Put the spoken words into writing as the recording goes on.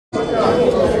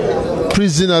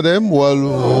prisoner them,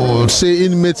 well, say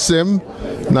inmates them,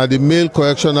 now the male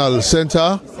correctional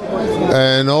center,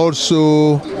 and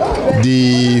also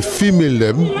the female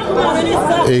them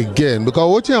again. Because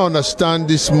what I understand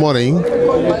this morning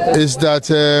is that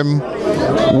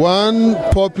one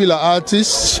popular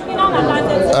artist,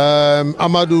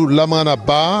 Amadou Lamana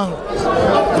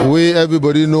Ba, we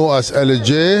everybody know as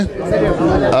LJ,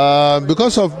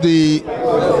 because of the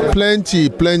plenty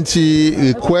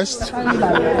requests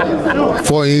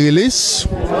for a release,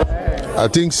 I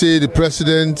think say the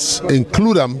president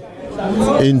include them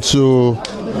into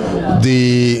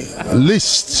the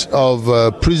list of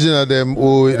prisoners them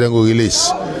who then go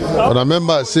release. And I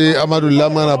remember say Amadou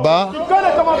Lamana Ba,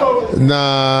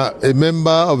 now a member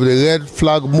of the Red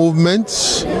Flag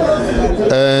movement,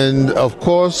 and of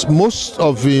course most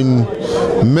of him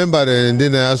member and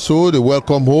then also the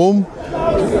Welcome Home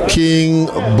King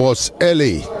Boss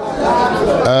Ellie.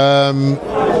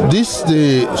 This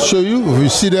they show you, if you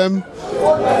see them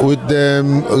with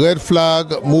them Red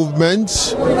Flag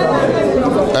movement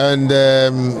and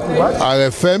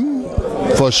RFM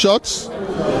for short,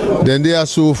 then they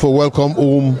also for Welcome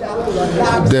Home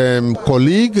them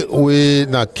colleague with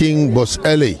na King Boss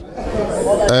Ellie,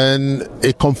 and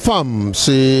it confirm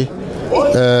say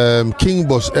King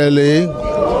Boss Ellie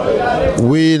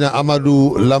we na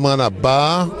Amadou Lamana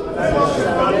Ba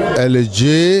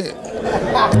LJ,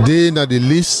 they na the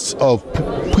list of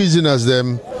prisoners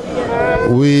them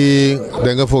we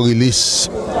then go for release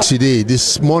today,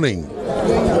 this morning.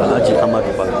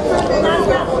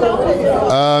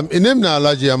 In name na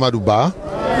Alaji Amadou Ba,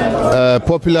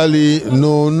 popularly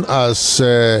known as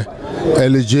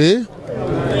LJ.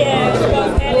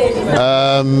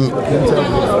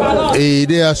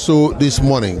 They are so this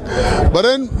morning. But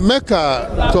then Mecca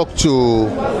talk to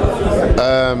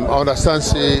understand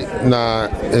say na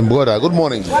brother. Good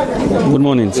morning. Good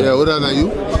morning, sir. Yeah, what are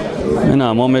you?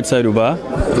 I'm Mohamed Saiduba.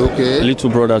 Okay. Little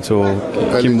brother to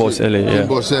Kim Boss Ellie. Kim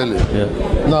Boss Ellie. Yeah.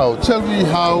 Now tell me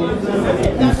how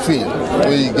you feel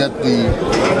when you get the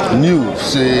news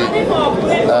say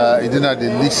it didn't have the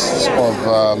list of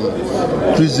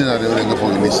prisoners they were going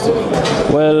for release.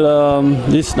 Well,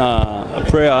 this na a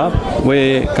prayer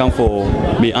we come for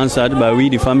be answered by we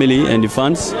the family and the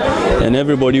fans and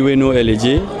everybody we know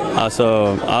LJ as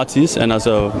a artist and as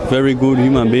a very good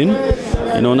human being.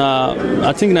 You know, now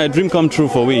I think a dream come true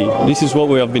for we. This is what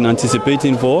we have been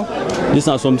anticipating for. This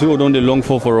is something we don't long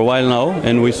for a while now,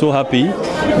 and we're so happy.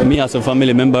 Me as a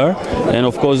family member, and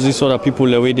of course these other people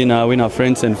within our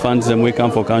friends and fans, and we come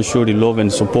for can show the love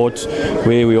and support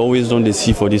we always don't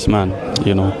see for this man.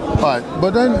 You know. Alright,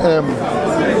 but then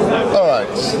all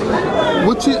right.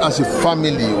 What you as a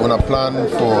family when I plan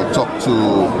for talk to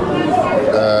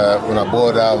on a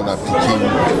border, on a picking,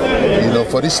 you know,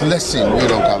 for this lesson we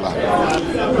don't color?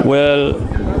 Well,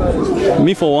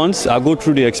 me for once, I go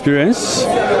through the experience.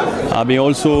 I've been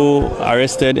also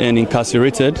arrested and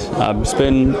incarcerated. I've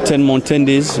spent 10 months, 10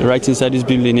 days right inside this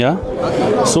building here.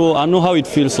 So I know how it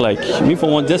feels like. Me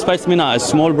for once, despite me now a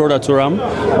small brother to Ram,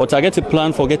 but I get a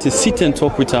plan for get to sit and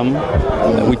talk with him.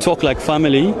 We talk like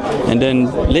family and then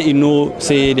let you know,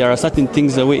 say there are certain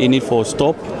things that we need for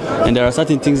stop and there are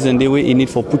certain things that we need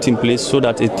for put in place so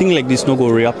that a thing like this no go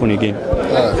rehappen again.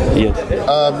 Yeah.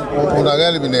 Would I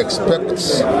really expect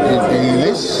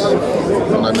release? I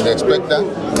mean, expect that?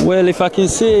 Well, if I can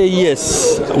say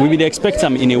yes, we will expect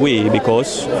them in a way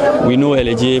because we know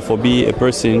LJ for be a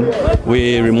person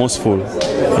we remorseful.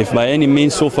 If by any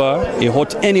means so far it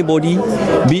hurt anybody,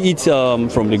 be it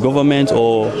from the government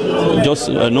or just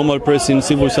a normal person,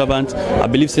 civil servant, I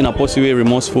believe in a possible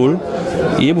remorseful,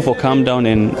 he able to calm down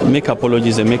and make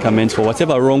apologies and make amends for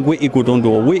whatever wrong way he could don't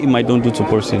do or way he might don't do to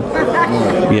person.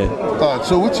 Yeah.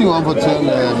 So what you want to tell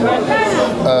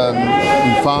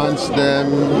fans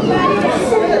them?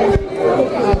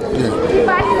 Yeah.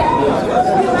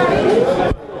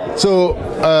 So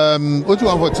what do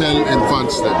you want to tell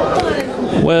fans them?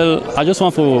 Well, I just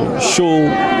want to show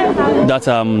that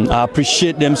I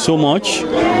appreciate them so much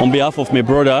on behalf of my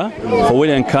brother for where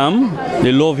they come.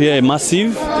 The love here is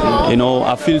massive. You know,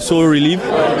 I feel so relieved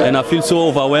and I feel so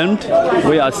overwhelmed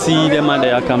where I see them and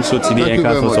they come so today and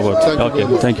come for support. Okay,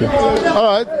 thank you. All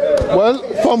right. Well,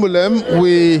 from them,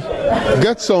 we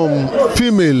get some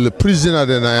female prisoners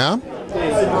in here.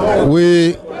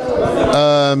 We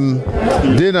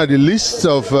then at the list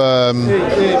of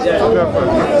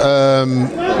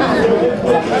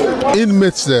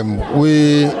inmates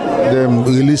we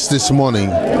released this morning.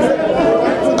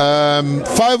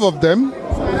 Five of them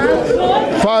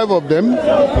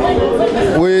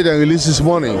we then released this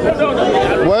morning.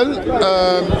 Well,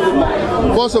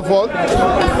 first of all,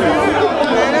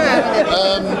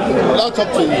 That's up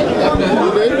to you.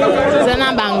 Zena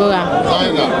Bangura.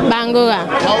 Bangura.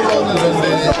 How long is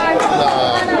the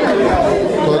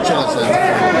correctional center?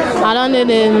 I don't know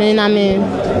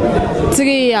 3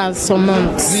 years, some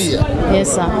months. 3 years? Yes,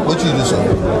 sir. What did you do, sir?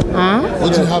 Huh?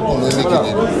 What did happen when you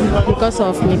came? Because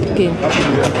of me picking.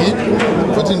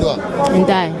 What did you do? And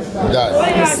die. Die?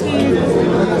 Yes, sir.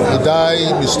 You die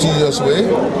in mysterious way?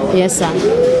 Yes, sir.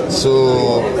 So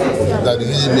that the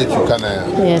reason make you can.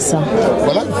 Yes, sir.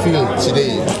 Well, I feel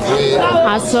today.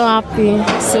 I'm so happy,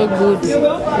 so good. Feel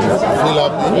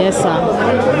happy? Yes, sir.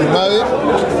 You married?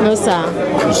 No, sir.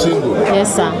 You single?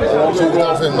 Yes, sir. So you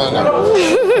don't feel man.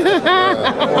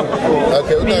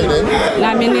 Okay, what are your name?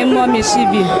 My name Mommy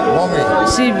Sibi. Mommy.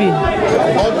 Sibi.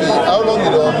 Mommy, how long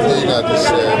you don't stay at this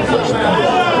person?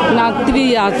 Now 3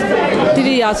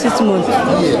 years, 6 months.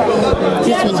 Yeah.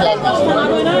 6 months.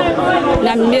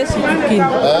 Now me Messi Pikin.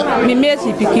 Me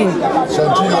Messi Pikin.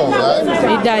 Something wrong, right?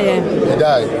 He died. He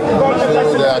died.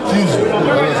 So they accuse you,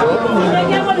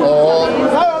 or you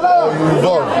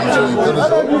involved into it.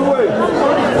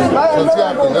 Something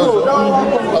happened.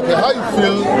 Okay, how you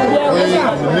feel when you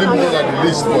name one at the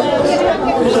list point?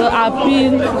 So happy,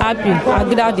 I'm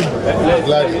glad.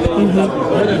 Glad.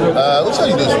 Which are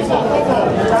you doing?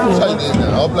 Which are you doing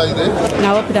now? How are you doing?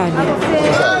 Now up that.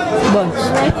 Bond.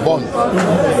 Bond.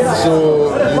 So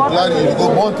you glad you go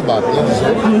bond back?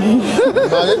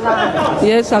 Married?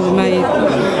 Yes, I'm married.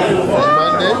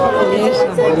 Monday? Yes, sir.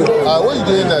 What are you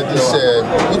doing at this?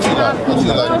 What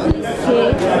you like?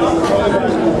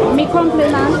 Me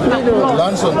compliment.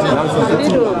 Learn something.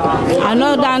 I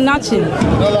know that nothing.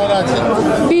 No,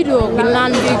 nothing. Video,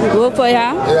 land video. Go for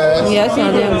ya? Yes. Yes, I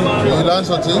am. You learn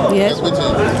something? Yes.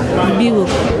 Everything. Biwo.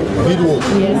 Beadwork.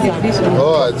 Yes, sir.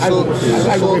 All right. So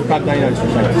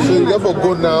you therefore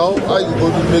go now. How you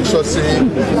going to make sure say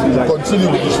continue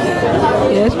with this?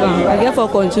 Yes, ma'am. I get for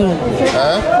continue.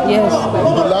 Yes. You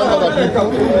will learn other people.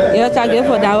 Yes, I get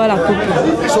for that one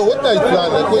people. So what are you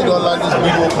planning? Like when you don't learn this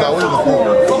beadwork now, what you do?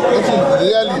 What is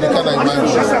really the kind of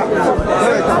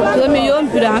imagine? So me young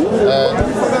plan.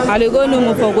 I go no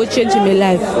more for go change my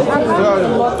life.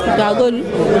 I go.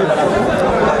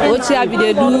 What I be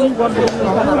they do?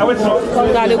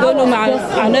 I go no more. I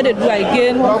know they do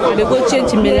again. I go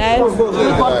change my life.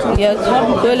 Yes.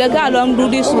 So like I don't do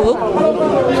this work.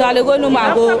 So I go no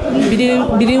more. Go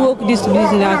be work this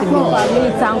business.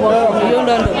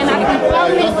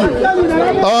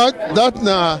 That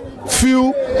now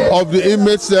few of the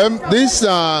inmates them. These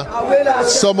are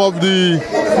some of the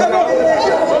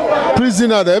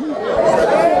prisoner them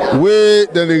where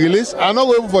they release. I'm not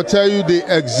going to tell you the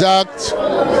exact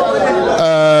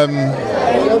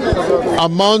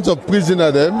amount of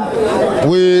prisoner them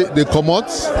where they come out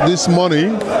this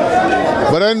morning,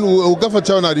 but then we'll go for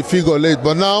tell the figure late.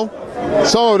 But now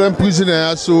some of them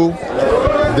prisoners so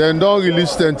they don't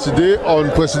release them today on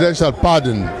presidential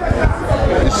pardon.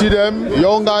 You see them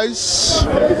young guys,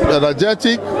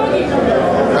 energetic,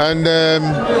 and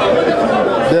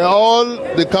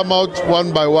they come out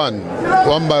one by one,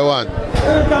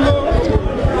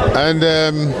 and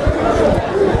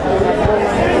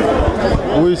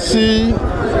we see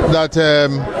that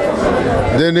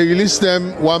then they release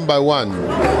them one by one,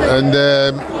 and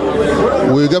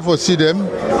we get to see them.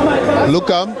 Look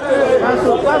up.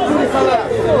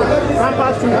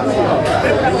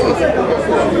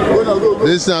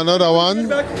 This is another one.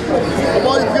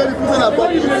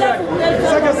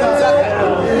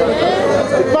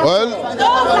 Well,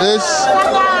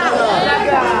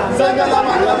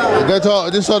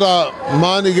 this other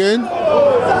man again.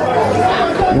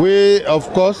 We,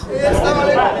 of course.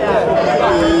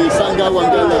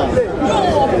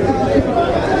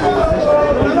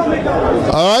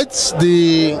 All right,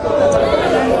 the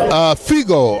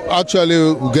figure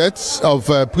actually gets of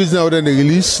prisoner within the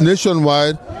release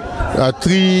nationwide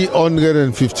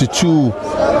 352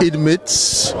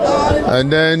 inmates,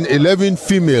 and then 11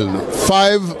 female,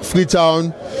 5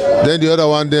 Freetown, then the other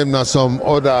one them now some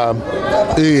other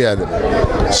area.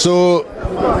 So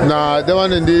now that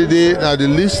one in the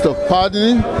list of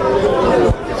pardoning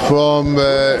from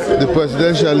the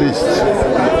presidential list.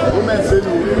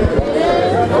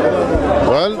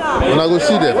 Well, when I go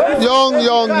see them,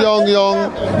 young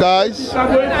guys.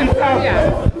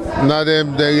 Now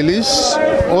them they release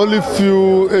only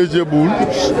few ageable,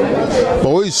 but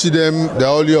when you see them, they're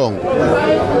all young.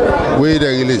 Where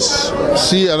they release.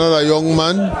 See another young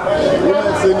man.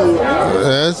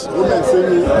 Yes.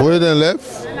 Where they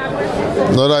left.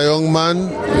 Another young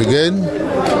man again.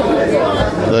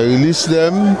 They release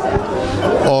them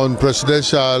on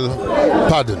presidential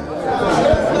pardon.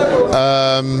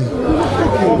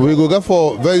 We go get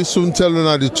for very soon tell you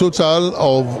the total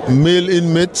of male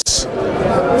inmates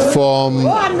from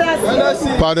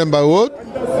Pardon by Road,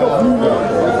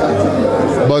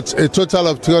 but a total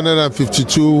of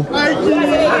 352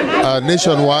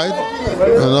 nationwide,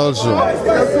 and also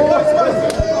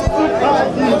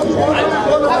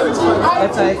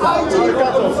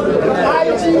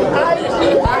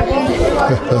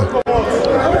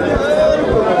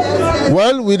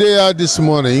well, we there this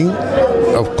morning.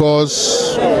 Of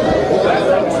course,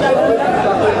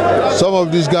 some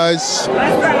of these guys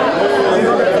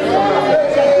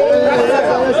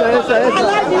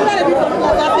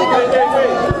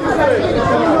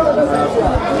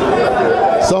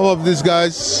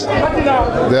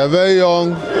they are very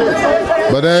young,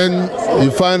 but then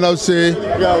you find out say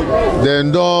they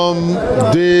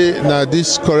na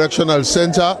this correctional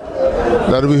center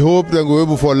that we hope they will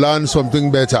be able to learn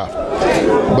something better.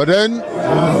 But then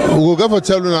we will go for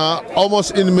tell you now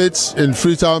almost inmates in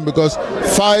Freetown, because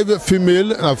 5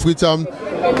 female in Freetown,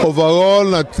 overall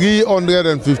na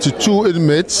 352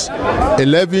 inmates,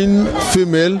 11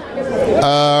 female.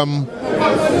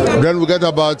 Then we get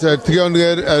about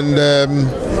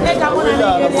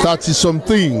 330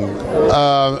 something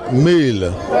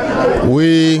male.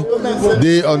 We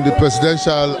they on the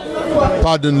presidential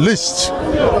pardon list.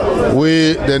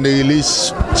 We then they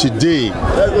release today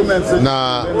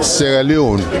na Sierra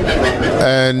Leone,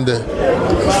 and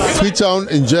Freetown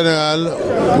in general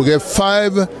we get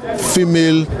 5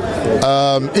 female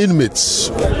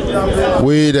inmates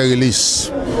we they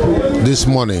release this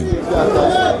morning.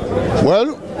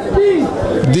 Well,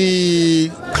 the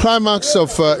climax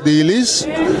of the release,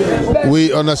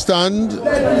 we understand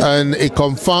and it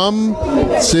confirm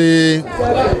say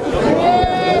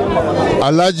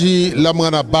Alaji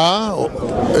Lamranaba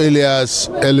alias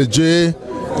LJ,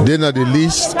 then at the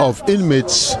list of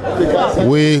inmates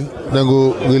we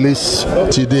go release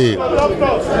today.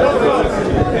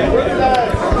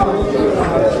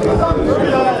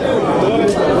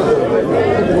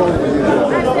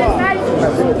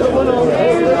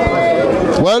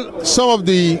 Well, some of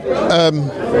the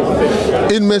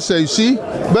inmates you see,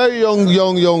 very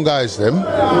young guys.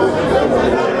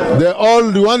 They're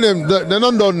all the one them. They're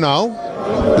not done now.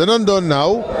 They're not done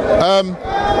now.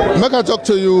 Make I talk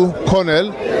to you,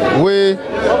 Colonel. We,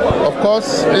 of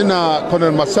course, in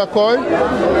Colonel Masakoy,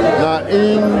 now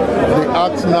in the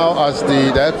act now as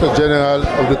the Director General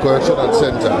of the Correctional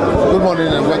Center. Good morning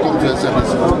and welcome to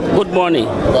SMBC. Good morning.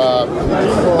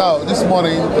 Now, this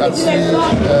morning, I see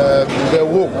they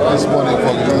woke this morning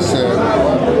from these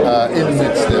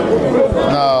inmates there.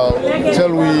 Now, tell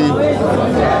me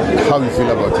how you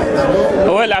feel about it.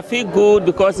 Well, I feel good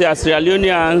because they are Sierra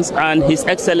Leoneans and His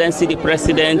Excellency the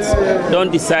President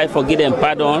don't decide for give them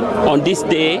pardon on this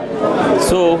day.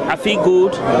 So I feel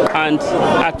good, and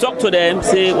I talk to them,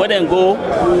 say when them go,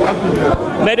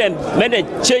 make them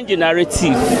change the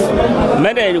narrative.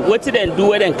 Make them what they do,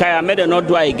 what they can, make them not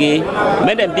do again.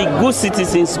 Make them be good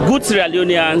citizens, good Sierra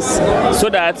Leoneans, so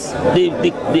that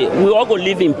we all go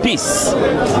live in peace.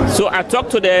 So I talk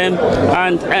to them,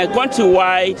 and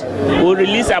countrywide we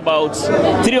release about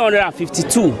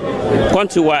 352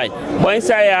 countrywide. But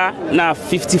inside now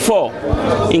 54,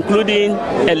 including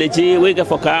LG, we get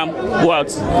for come go out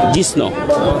this now.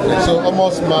 So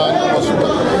almost man.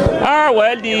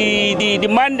 Well, the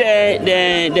man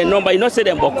the number, you know, say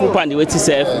them about coupon the way to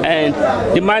serve, and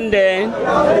the man then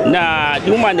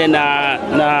the woman then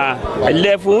na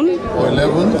 11.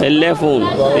 11.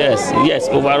 Yes,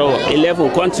 overall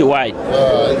 11 countrywide.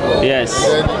 Yes.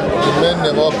 Then the men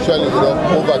have actually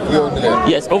over 300.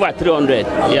 Yes, over 300.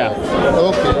 Yeah.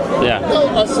 Okay. Yeah.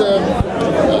 Now, as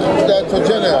Director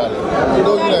General, you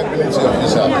know, you're a military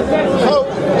officer, how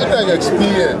did that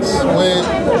experience when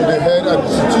they head an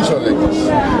institution like this?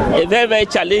 It's very, very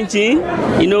challenging,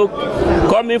 you know,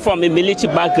 coming from a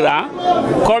military background,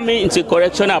 coming into a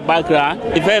correctional background,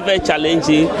 it's very, very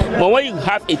challenging. But when you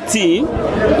have a team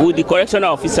with the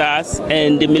correctional officers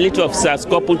and the military officers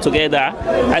coupled together,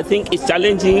 I think it's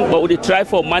challenging, but we try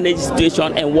for manage the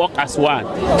situation and work as one.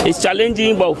 It's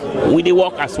challenging, but we do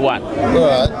work as one. All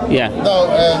right. Yeah. Now,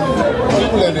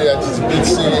 people in the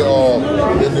anticipate or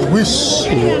in the wish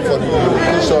for the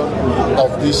implementation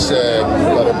of this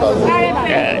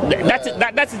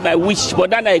that is my wish, but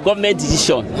that's a government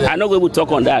decision. Yeah. I'm not going to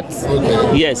talk on that.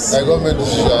 Okay. Yes. A government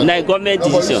decision. A government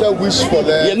decision. But wish for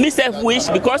that. Yeah, myself wish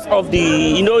because of the,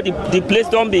 you know, the place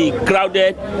don't be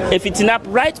crowded. If it's up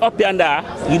right up yonder,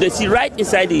 you see right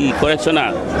inside the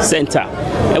correctional center.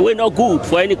 and we're not good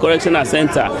for any correctional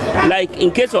center. Like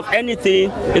in case of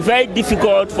anything, it's very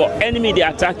difficult for enemy they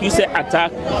attack. You say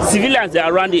attack, civilians that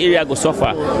are around the area go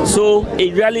suffer. So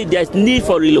it really there's need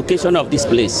for relocation of this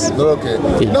place. Okay.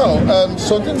 Yeah. Now,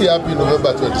 something happened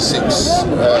November 26,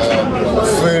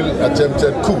 failed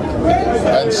attempted coup,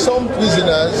 and some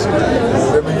prisoners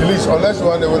they be released unless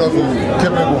one they will not be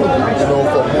capable,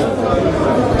 for move.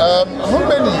 How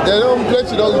many? They don't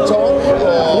plenty don't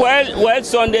return. Well,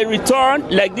 son, they return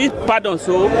like this. Pardon,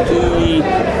 so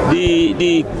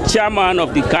the chairman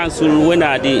of the council, when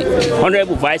the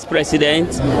honorable vice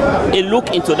president, he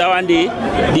look into that one day.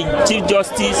 The chief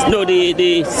justice,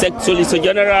 the solicitor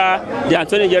general, the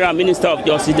attorney general, minister of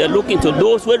justice, they look into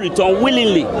those who return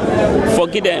willingly.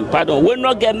 Forgive them, pardon. We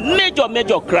not get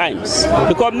major crimes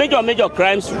because major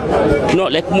crimes,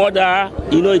 like murder,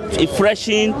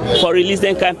 infraction for release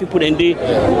them kind of people and the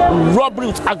robbery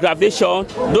with aggravation.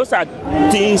 Those are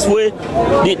things where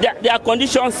there are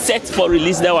conditions set for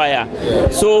release the wire.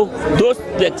 So those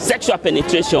like sexual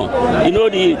penetration,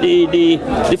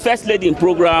 the first lady in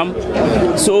program.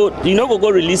 So go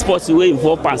release person who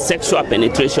involve in sexual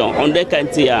penetration on that kind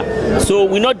of thing. So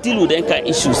we not deal with that kind of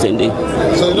issues in there.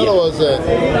 So in other words,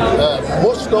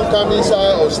 most don't come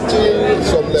inside or still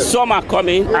some left. Some are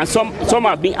coming and some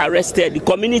are being arrested. The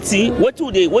community, what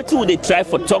do they try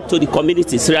for talk to the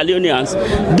community, Sierra Leoneans?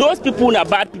 Those people are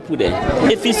bad people there.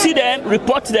 If you see them,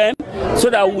 report them so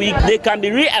that they can be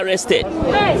rearrested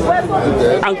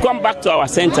and come back to our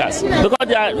centers.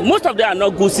 Because most of them are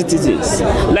not good citizens.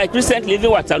 Like recently, in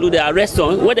Waterloo, they arrest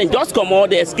them, where they just come out,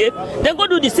 they escape, they go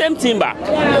do the same thing back.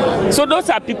 So those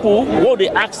are people who they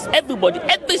ask everybody,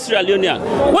 every Sierra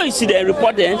Leonean, when you see them,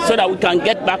 report them so that we can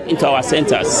get back into our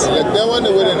centers. Like they want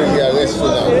to arrest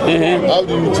now. How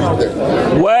do you treat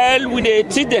them? Well, we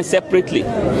treat them separately.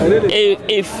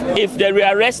 If they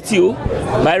rearrest you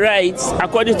by rights,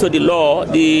 according to the law,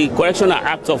 the Correctional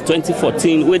Act of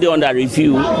 2014, where they're under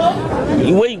review,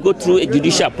 when you go through a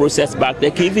judicial process back,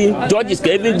 judges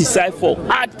can even decide for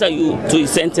after you to a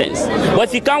sentence. But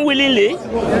if you can't willingly,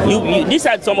 these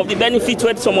are some of the benefits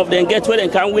where some of them get where they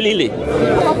can't willingly.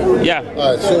 Yeah.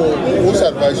 All right, so whose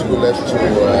advice you left to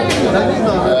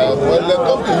when they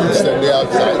come to youths and they're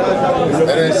outside and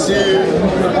they see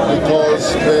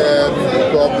because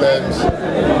problems?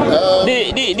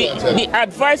 The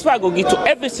advice I go give to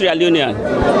every Sierra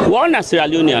Leonean, one are Sierra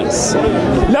Leoneans,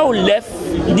 now left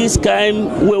this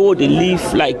kind where they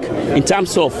live, like in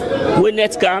terms of when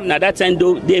net come, now that time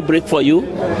they break for you.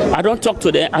 I don't talk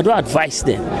to them, I don't advise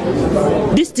them.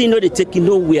 This thing they take you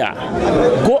nowhere.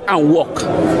 Go and walk,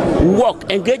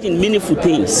 engage in meaningful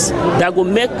things that will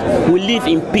make we live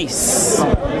in peace.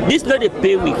 This not they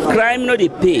pay with crime, not they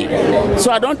pay.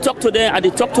 So I don't talk to them, I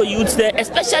talk to youths there,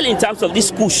 especially in terms of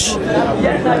this kush.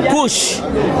 Kush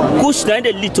now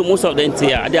they lead to most of them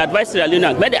here. They advise Sierra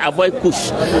Leoneans, but they avoid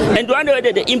kush. And the one way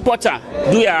the importer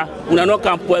we are not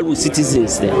come well with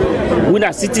citizens there. We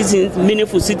are citizens,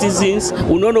 meaningful citizens,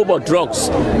 we don't know about drugs.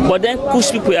 But then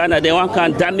kush people are they one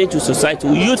can damage to society,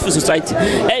 youthful society.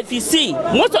 And if you see,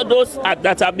 most of those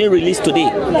that have been released today,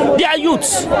 they are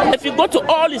youths. If you go to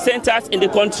all the centers in the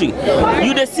country,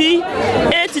 you they see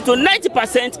 80 to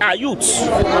 90% are youths.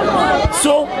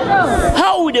 So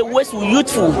how will they waste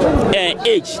youthful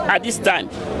age at this time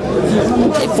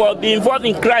for being involved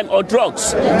in crime or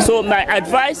drugs? So my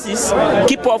advice is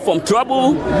keep off from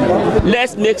trouble.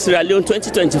 Let's make Sierra Leone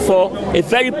 2024 a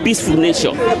very peaceful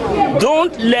nation.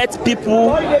 Don't let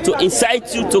people to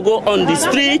incite you to go on the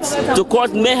streets to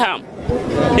cause mayhem.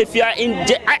 If you are in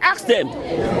jail, I ask them,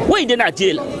 where you in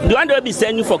jail? The one that will be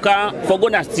sending you for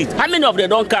going to street. How many of them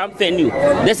don't come fend you?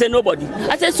 They say nobody.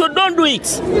 I said, so don't do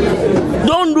it.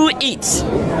 Don't do it.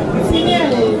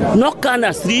 Not kind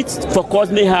of streets for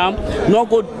cause mayhem, not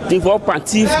go involve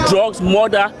panties, drugs,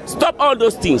 murder. Stop all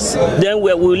those things. Then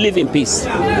we will live in peace.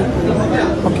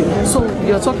 Okay, so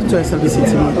you're talking to SLBC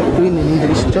doing in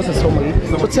English, just a summary.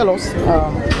 So tell us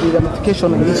the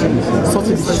ramification of reaching such a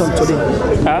decision today.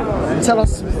 Tell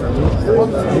us what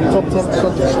the top 10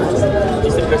 subjects.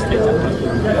 Is the president?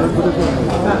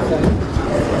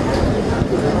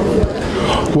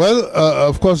 Well,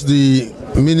 of course, the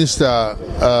Minister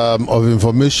of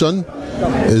Information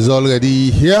is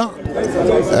already here,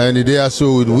 and they are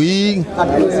so with we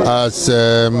as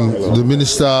the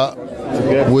Minister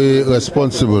we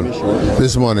responsible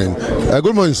this morning.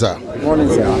 Good morning, sir. Good morning,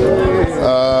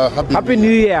 sir. Happy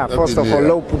New Year, first of all.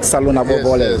 Low put salon above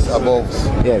all. Yes, above.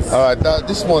 Yes. All right.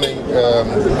 This morning,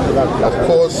 of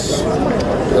course,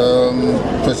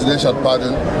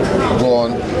 Presidential.Pardon go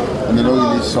on, and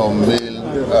release some male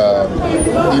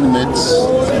inmates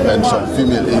and some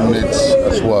female inmates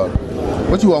as well.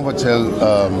 What do you want to tell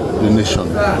the nation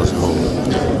as a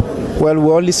whole? Well,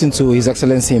 we all listened to His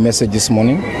Excellency message this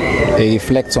morning. He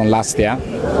reflects on last year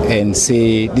and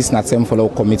say this not time for all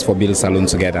commit for build Salone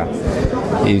together.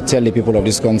 He tell the people of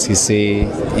this country, say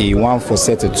he want for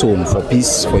set a tone for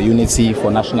peace, for unity, for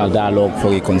national dialogue,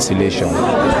 for reconciliation.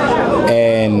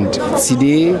 And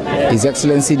today, His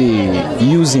Excellency, they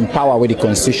using power with the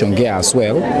Constitution get as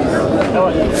well.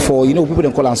 For, you know, people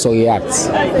don't call and so react.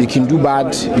 You can do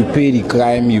bad, you pay the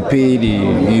crime, you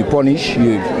punish,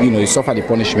 you suffer the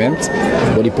punishment.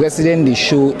 But the president, they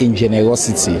show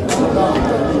ingenuity.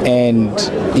 And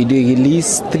they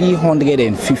release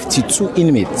 352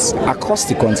 inmates across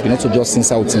the country, not just in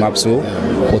South Timapso,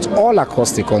 but all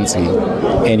across the country.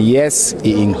 And yes,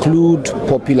 it include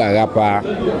popular rapper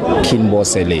King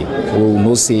Boss LA. We will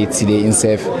not say today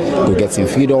himself go get in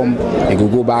freedom, they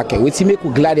go back. We make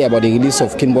we glad about the release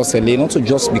of King Boss LA, not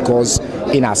just because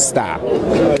in a star,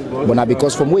 but now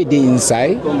because from where they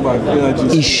inside,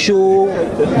 it show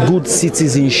good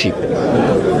citizenship.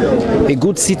 A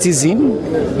good citizen,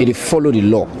 it follow the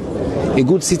law. A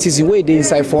good citizen, where they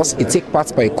inside first, it take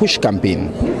part by a Kush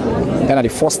campaign. That's the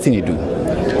first thing they do.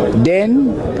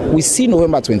 Then we see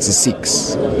November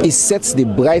 26. It sets the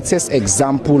brightest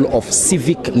example of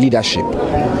civic leadership.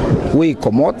 Where he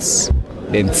comes,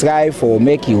 then try for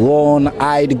make it run,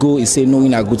 hide, go. He say no,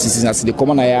 in a good citizen. As they come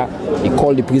on here, he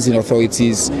call the prison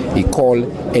authorities. He call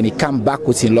and he come back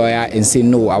with his lawyer and say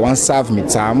no, I want to serve my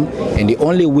term. And the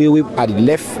only way we are the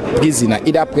left prison,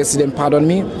 either president pardon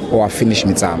me or I finish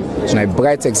my term. So a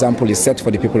bright example is set for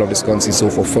the people of this country. So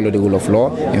for follow the rule of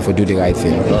law and for do the right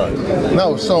thing. Right.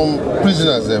 Now some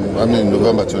prisoners,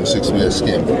 November 26th we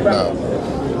escaped. Now,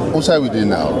 what are we doing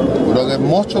now? We don't get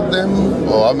much of them,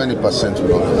 or how many percent we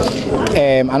don't get?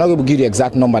 I'm not going to give you the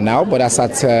exact number now, but as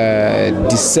at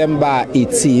December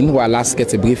 18, where I last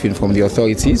get a briefing from the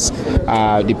authorities,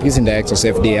 the prison director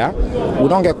said there, we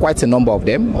don't get quite a number of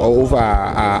them. Over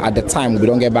at the time, we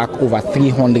don't get back over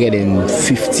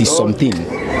 350 something.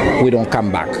 We don't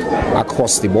come back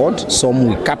across the board. Some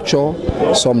we capture,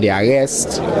 some they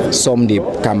arrest, some they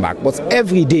come back. But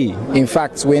every day, in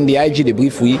fact, when the IG they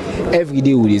brief we, every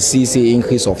day we see say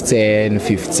increase of 10,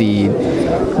 15.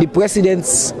 The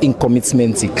president's in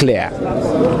commitment is clear.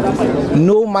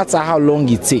 No matter how long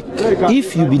it take,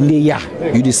 if you be there,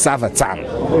 you deserve a time.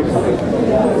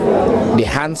 The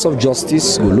hands of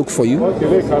justice will look for you.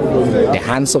 The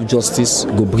hands of justice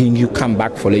will bring you come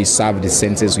back for you serve the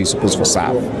sentence you're supposed to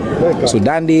serve. So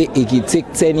that day, it can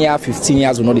take 10 years, 15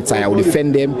 years, will not the time. I will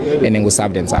defend them and then we'll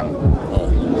serve them time.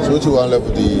 So what you want left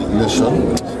with the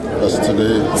nation?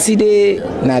 Today,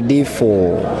 na day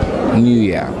for New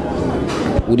Year.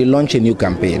 We launch a new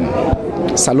campaign.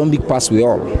 Salone Big Pass we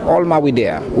all my way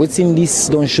there. Waiting this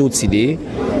don't show today,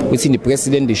 waiting the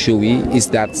president they show we is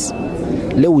that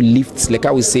let we lift, like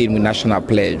I was saying with National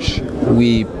Pledge,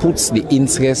 we put the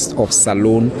interest of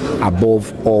Salone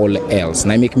above all else.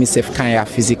 And I make myself kind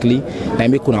physically, and I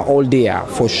make una all there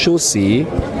for sure say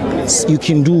you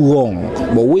can do wrong,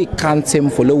 but we can't tell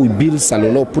for let we build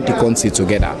Salone or put the country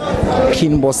together.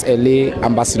 King Boss LA,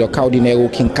 Ambassador Caudinero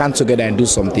can come together and do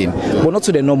something. But not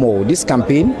to the normal. This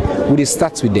campaign, we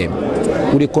start with them.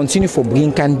 We continue for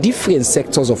bringing different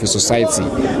sectors of a society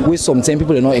where sometimes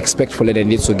people do not expect for them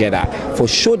to together. For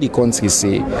sure the country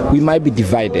say we might be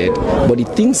divided, but the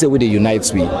things that we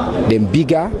unite with, they're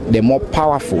bigger, they're more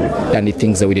powerful than the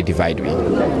things that we divide with.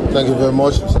 Thank you very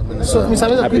much, Mr. Minister. So, Mr.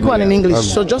 Minister, quick one in English.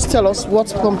 So just tell us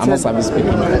what's prompted.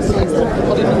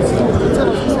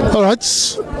 All right.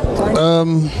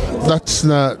 That's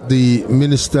the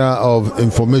Minister of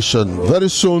Information. Very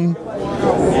soon,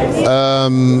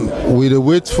 we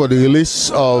wait for the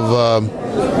release of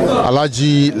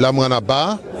Alhaji Lamran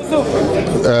Abba,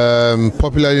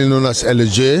 popularly known as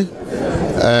LJ,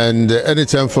 and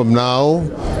anytime from now,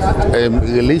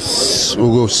 release, we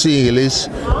will see release.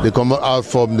 They come out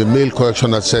from the Male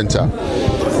Correctional Center.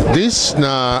 This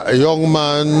now a young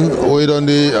man who is on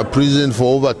the prison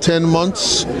for over 10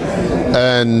 months,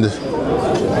 and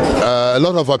a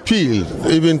lot of appeal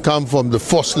even come from the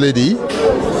First Lady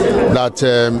that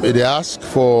they ask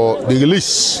for the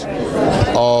release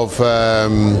of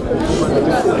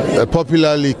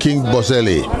popularly King Boss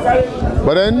LA.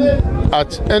 But then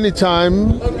at any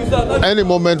time, any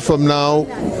moment from now,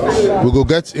 we will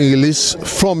get a release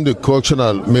from the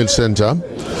Correctional Male Center,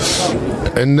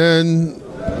 and then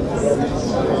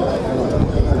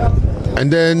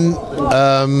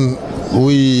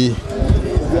we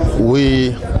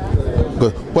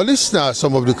go. Well, listen now,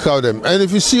 some of the crowd them, and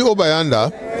if you see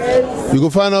Obayanda, you can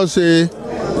find out say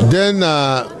then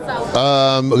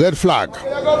red flag.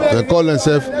 They call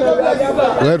themselves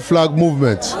Red Flag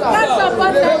Movement.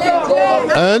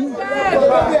 And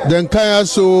then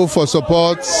Kanyaso for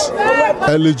support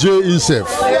LJ himself.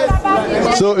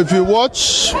 So if you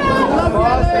watch,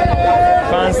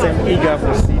 fans and eager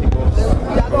for see the boss.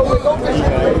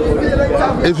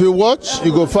 If you watch,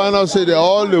 you go find out say they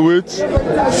all the wait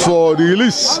for the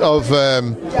release of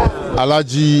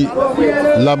Alhaji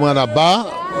Lamanaba,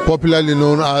 popularly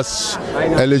known as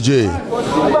LJ.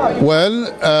 Well,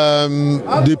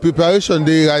 the preparation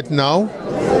day right now,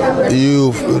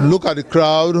 you look at the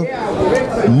crowd,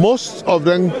 most of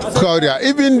them crowded,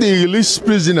 even the released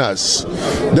prisoners,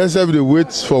 that's every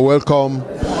wait for welcome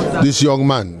this young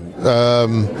man,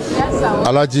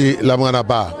 Alhaji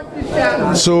Lamanaba.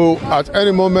 So at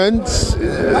any moment,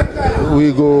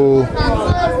 we go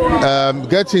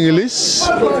getting released.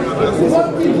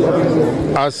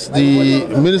 As the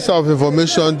Minister of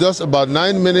Information, just about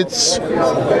 9 minutes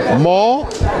more.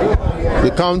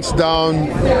 The countdown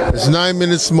is 9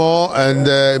 minutes more, and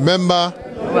remember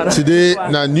today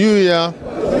na New Year,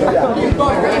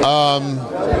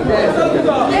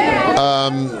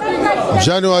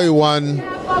 January 1,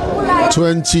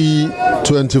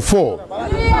 2024.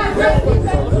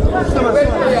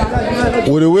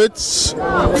 We wait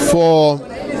for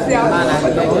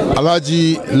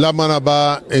Alhaji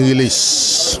Lamanaba in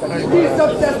release.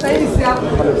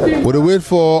 We wait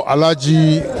for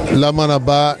Alhaji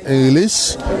Lamanaba in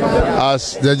release,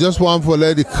 as they just want to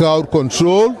let the crowd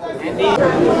control.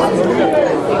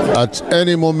 At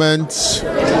any moment,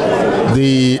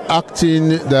 the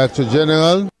acting Director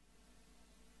General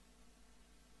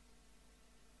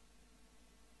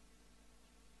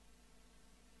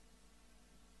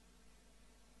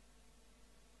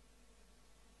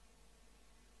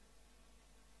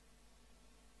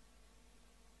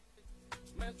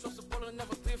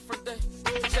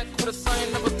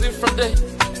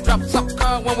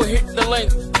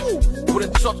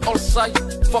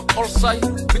fuck all side.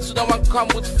 Bitch to the one come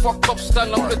with fuck up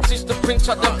style. I'm gonna teach the prince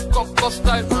at them cock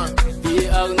style. VAR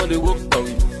know the work for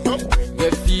we.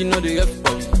 FE know the left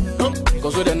for we.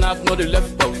 Cause with the knock know the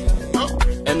left for we.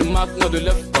 And the mark know the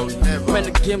left for we. When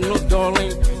the game no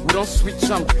darling, we don't switch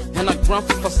them. And I grind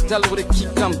for style with a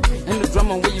kick them. And the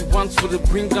drama where you want with the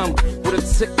bring them. With a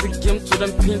take the game to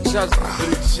them pinchers.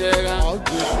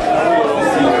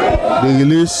 The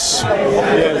release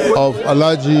of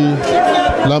Alhaji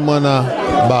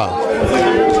Lamanaba.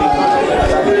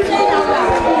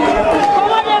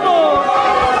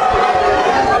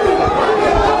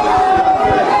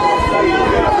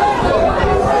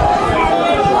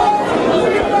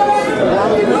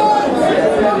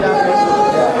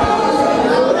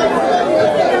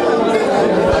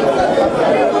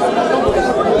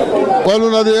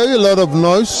 Well, there is a lot of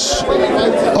noise.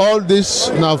 All this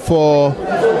now for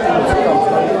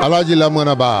Alhaji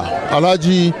Lamanaba,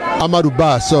 Alhaji Amadou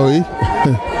Ba, sorry.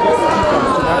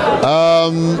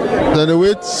 Then they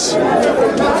wait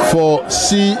for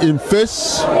see in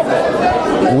face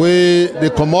where they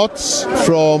come out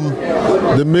from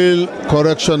the Male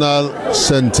Correctional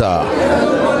Center.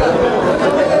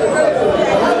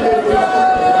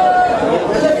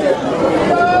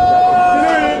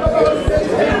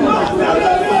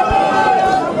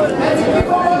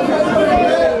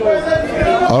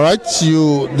 All right,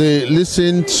 they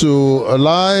listen to a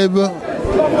live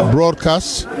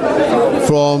broadcast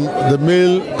from the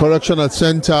Male Correctional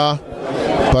Center,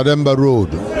 Pademba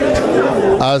Road.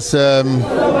 As they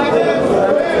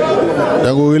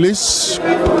will release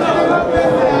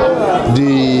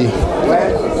the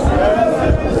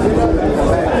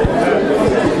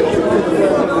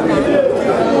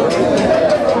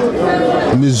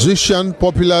musician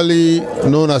popularly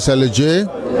known as LJ,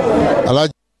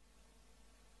 Alhaji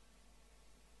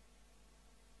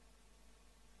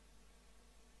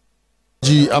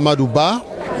Amadou Ba,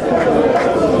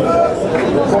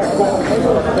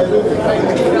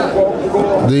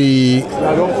 the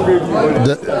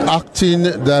acting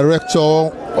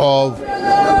director of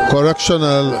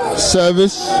Correctional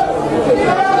Service,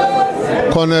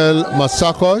 Colonel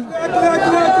Masakoy,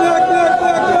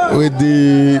 with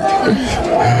the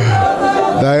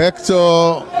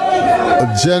Director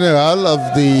General of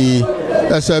the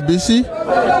SIBC,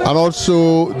 and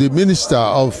also the Minister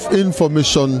of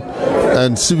Information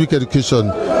and Civic Education.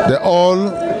 They're all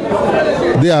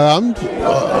around,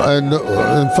 and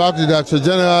in fact the Director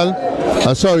General,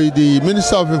 the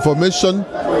Minister of Information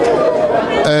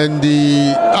and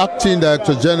the Acting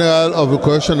Director General of the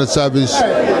Correctional Service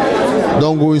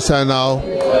don't go inside now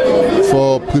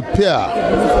for prepare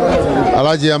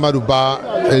Alhaji Amadou Ba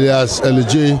alias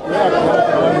LJ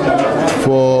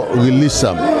for release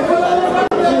them.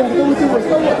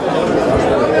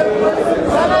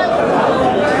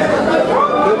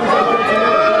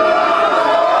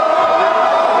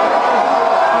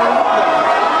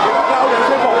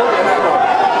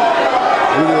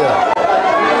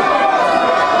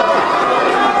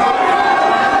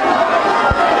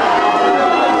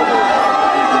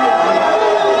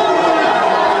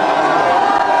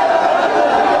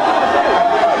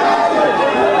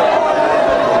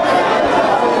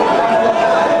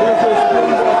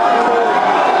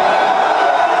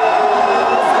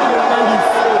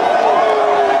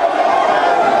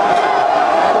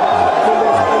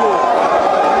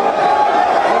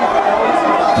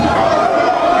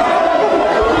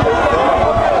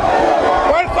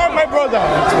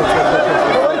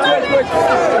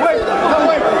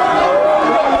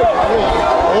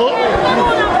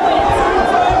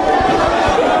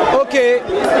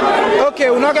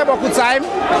 beaucoup de time.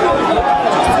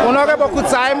 On aurait beaucoup de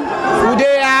time. Où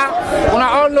they are, on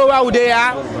all know where they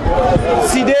are.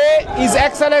 Today, His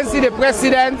Excellency the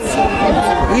President,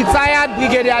 retired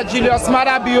Brigadier Julius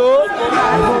Madabio,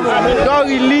 don't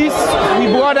release we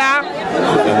brother.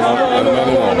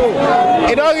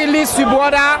 He don't release we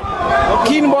brother,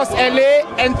 King Boss LA,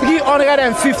 and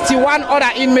 351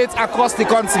 other inmates across the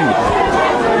country.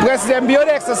 President Bio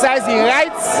exercising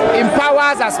rights, in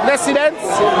powers as president,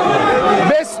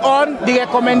 based on the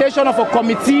recommendation of a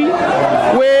committee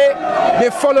where they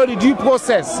follow the due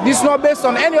process. This is not based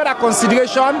on any other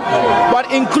consideration,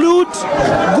 but include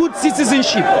good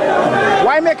citizenship.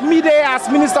 Why make me there as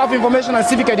Minister of Information and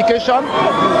Civic Education?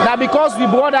 Now because we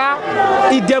brother,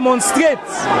 it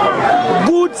demonstrates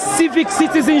good civic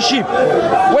citizenship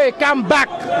where it come back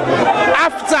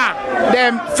after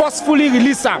them forcefully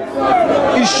release them.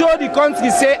 It show the country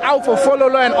say how for follow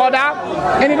law and order,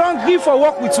 and it don't give for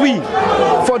work with we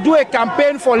for do a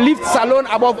campaign for lift salon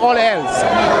above all else.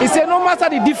 He say no matter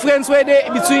the difference where they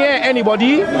between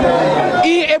anybody,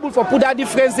 he able to put that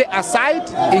difference aside,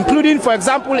 including for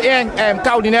example in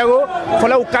Caldinero, for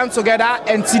them come together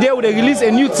and today they release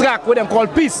a new track where they call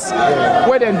Peace,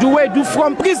 where they do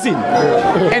from prison,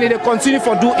 and they continue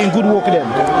for do in good work them.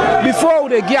 Before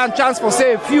they give a chance for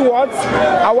say a few words,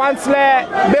 I want to let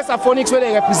Best Phonics where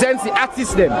they represent the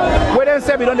artists them, where they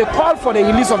say we don't call for the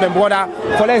release of them brother,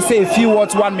 for them say a few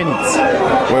words, 1 minute.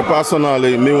 Well,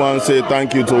 personally, me want to say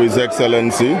thank you to His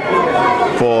Excellency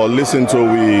for listening to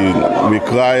we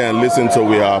cry and listen to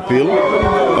we appeal.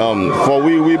 For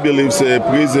we believe say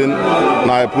prison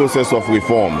now a process of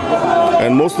reform.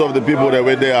 And most of the people that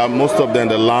were there, most of them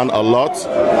they learn a lot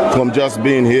from just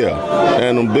being here.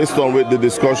 And based on with the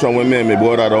discussion with me and my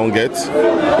brother don't get,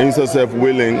 he's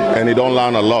self-willing and he don't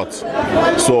learn a lot.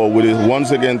 So we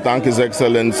once again thank His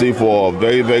Excellency for a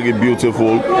very, very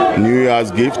beautiful New Year's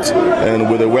gift.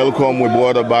 And with a welcome we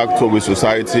brought her back to the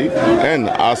society. And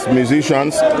as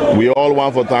musicians, we all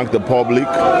want to thank the public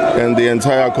and the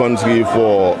entire country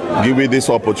for giving this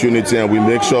opportunity. And we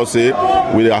make sure, say,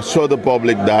 we assure the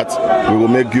public that we will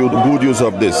make good use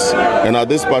of this. And at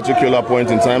this particular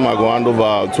point in time, I go hand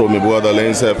over to my brother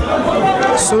Lainsef.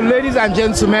 So ladies and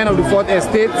gentlemen of the 4th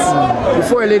Estate,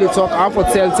 before I let it talk, I want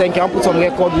to tell thank you, I want to put on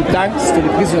record with thanks to the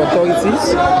prison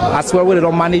authorities as well, where they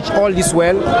don't manage all this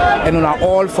well, and on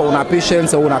all for our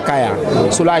patience and our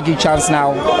care. So I give chance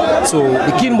now to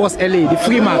the King Boss LA, the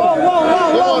free man.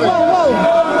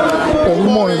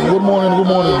 Good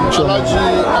morning, Chairman.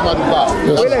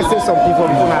 Yes. When I say something before I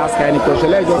ask any question,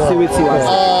 let's just see what you want.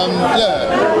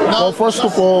 Well, first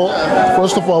of all, I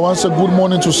want to say good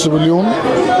morning to civilian,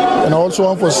 and I also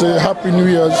want to say Happy New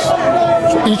Year's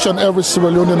to each and every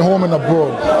civilian in home and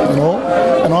abroad, you know.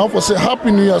 And I want to say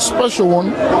Happy New Year, special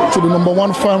one to the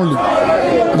 #1 family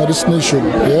in this nation,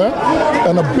 yeah.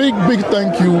 And a big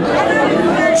thank you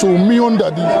to me on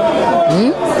daddy,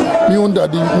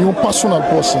 my personal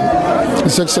person,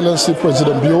 His Excellency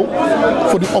President Bio,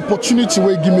 for the opportunity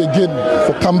we give me again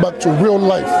for come back to real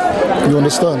life. You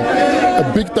understand? A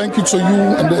big thank you to you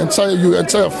and the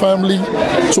entire family,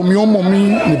 to my own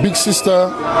mommy, my big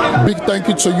sister. Big thank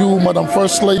you to you, Madam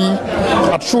First Lady.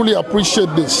 I truly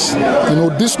appreciate this. You know,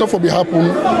 this not for be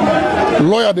happen.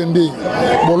 Lawyer than they,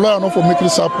 but lawyer not for make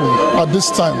this happen at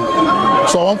this time.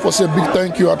 So I want to say a big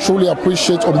thank you. I truly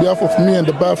appreciate on behalf of me and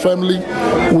the Bar family.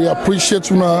 We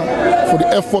appreciate you for the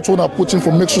effort we are putting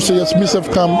for make sure say yes, myself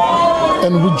come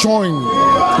and rejoin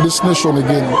this nation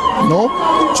again. You know,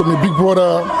 to my big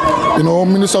brother, you know,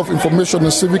 Minister of Information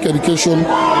and Civic Education.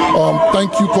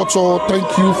 Thank you, Koto.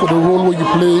 Thank you for the role where you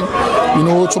play. You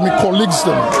know, to my colleagues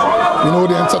them. You know,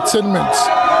 the entertainment,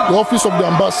 the office of the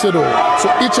ambassador. So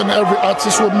each and every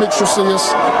artist will make sure say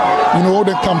yes. You know,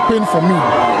 they campaign for me.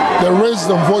 They raise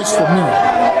their voice for me.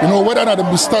 You know, whether they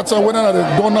be starter, whether they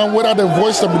donor, whether they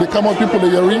voice them, they come out people they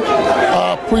hearing.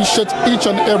 I appreciate each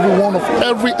and every one of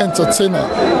every entertainer,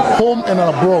 home and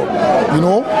abroad. You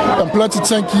know, and plenty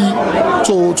thank you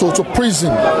to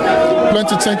prison.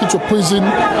 Plenty thank you to prison.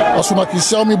 As soon as you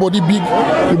sell me body big,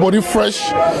 my body fresh,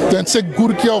 then take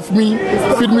good care of me,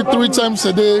 feed me 3 times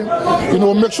a day. You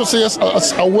know, make sure say yes,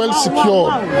 are well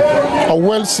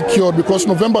secured, because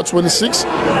November 26th,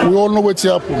 we all know what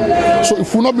will happen. So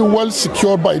if we not be well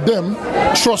secured by them,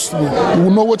 trust me, we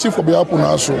will know what will be happen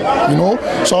also. You know,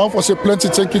 so I want to say plenty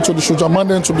thank you to the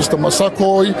Shojamanden, to Mr.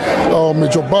 Masakoi,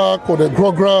 Major Bak, or the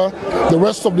Grogra, the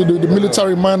rest of the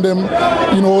military man them,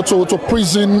 you know, to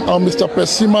prison, Mr.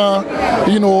 Pesima,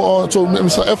 you know, to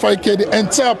Mr. FIK, the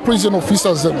entire prison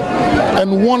officers them.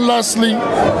 And one lastly,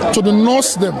 to the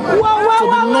nurse them.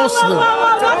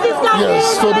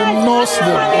 Yes, to the nurse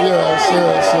them. Yes.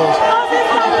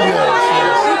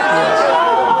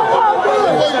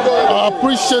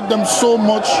 appreciate them so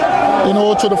much, you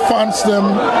know, to the fans, them,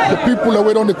 the people that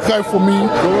wait on the cry for me,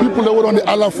 people that wait on the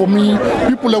Allah for me,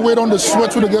 people that wait on the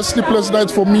sweat to get sleepless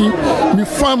nights for me, my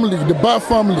family, the Bar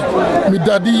family, my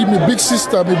daddy, my big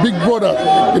sister, my big brother.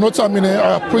 You know what I mean?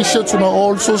 I appreciate you know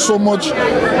all so much.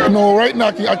 You know, right now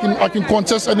I can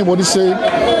contest anybody say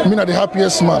me not the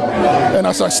happiest man. And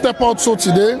as I step out so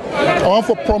today, I want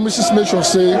for Promises Nation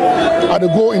say I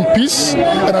go in peace,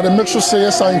 and I make sure say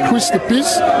yes I increase the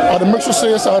peace. I make sure say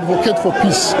yes I advocate for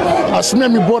peace. As me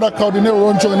and my brother Cardinal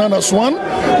run join as one,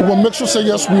 we will make sure say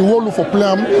yes we will look for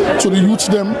plan to the youth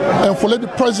them and for let the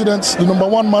president, the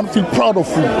 #1 man, feel proud of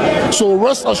you. So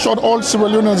rest assured all Sierra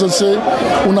Leoneans and say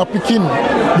una pikin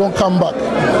don't come back.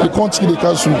 The country they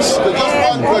can switch. Just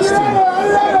one question.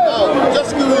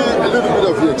 Just give me a little bit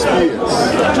of your experience.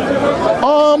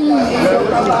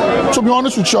 To be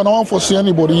honest with you, I don't want to see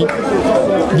anybody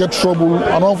get trouble.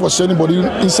 I don't want to see anybody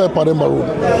inside Pademba Road.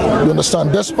 You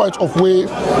understand? Despite of way,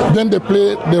 then they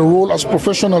play their role as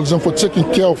professionals and for taking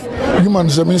care of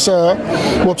humans inside,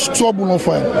 but trouble not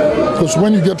fine. Because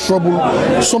when you get trouble,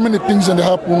 so many things and they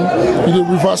happen, you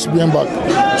reverse being back.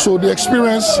 So the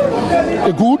experience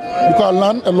is good because I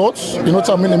learn a lot. You know what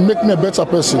I mean? It make me a better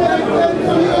person. Now,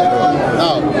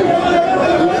 the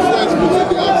difference between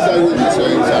the outside and the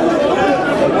inside.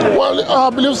 Well, I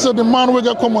believe so the man will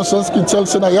get common sense can tell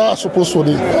say that you are supposed for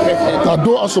the. Now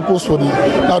do are supposed for the.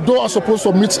 Now do are supposed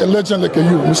to meet a legend like you,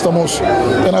 Mr. Moss.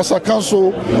 And as a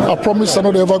council, I promise I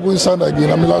don't ever go inside again.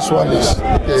 I'm the last one is.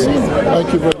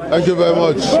 Okay. Thank you very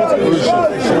much.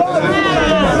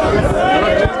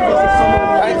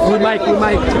 We mic.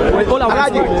 All our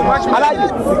Alaji,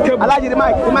 the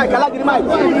mic. Thank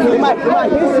you very much.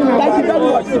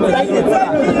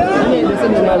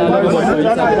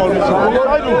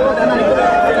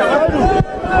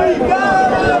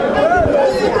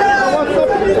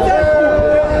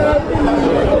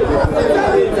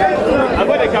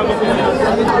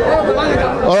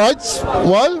 All right.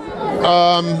 Well,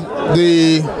 the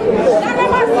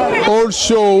old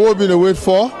show we've been waiting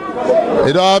for.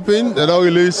 It happened. They don't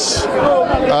release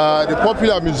the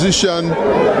popular musician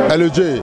LJ.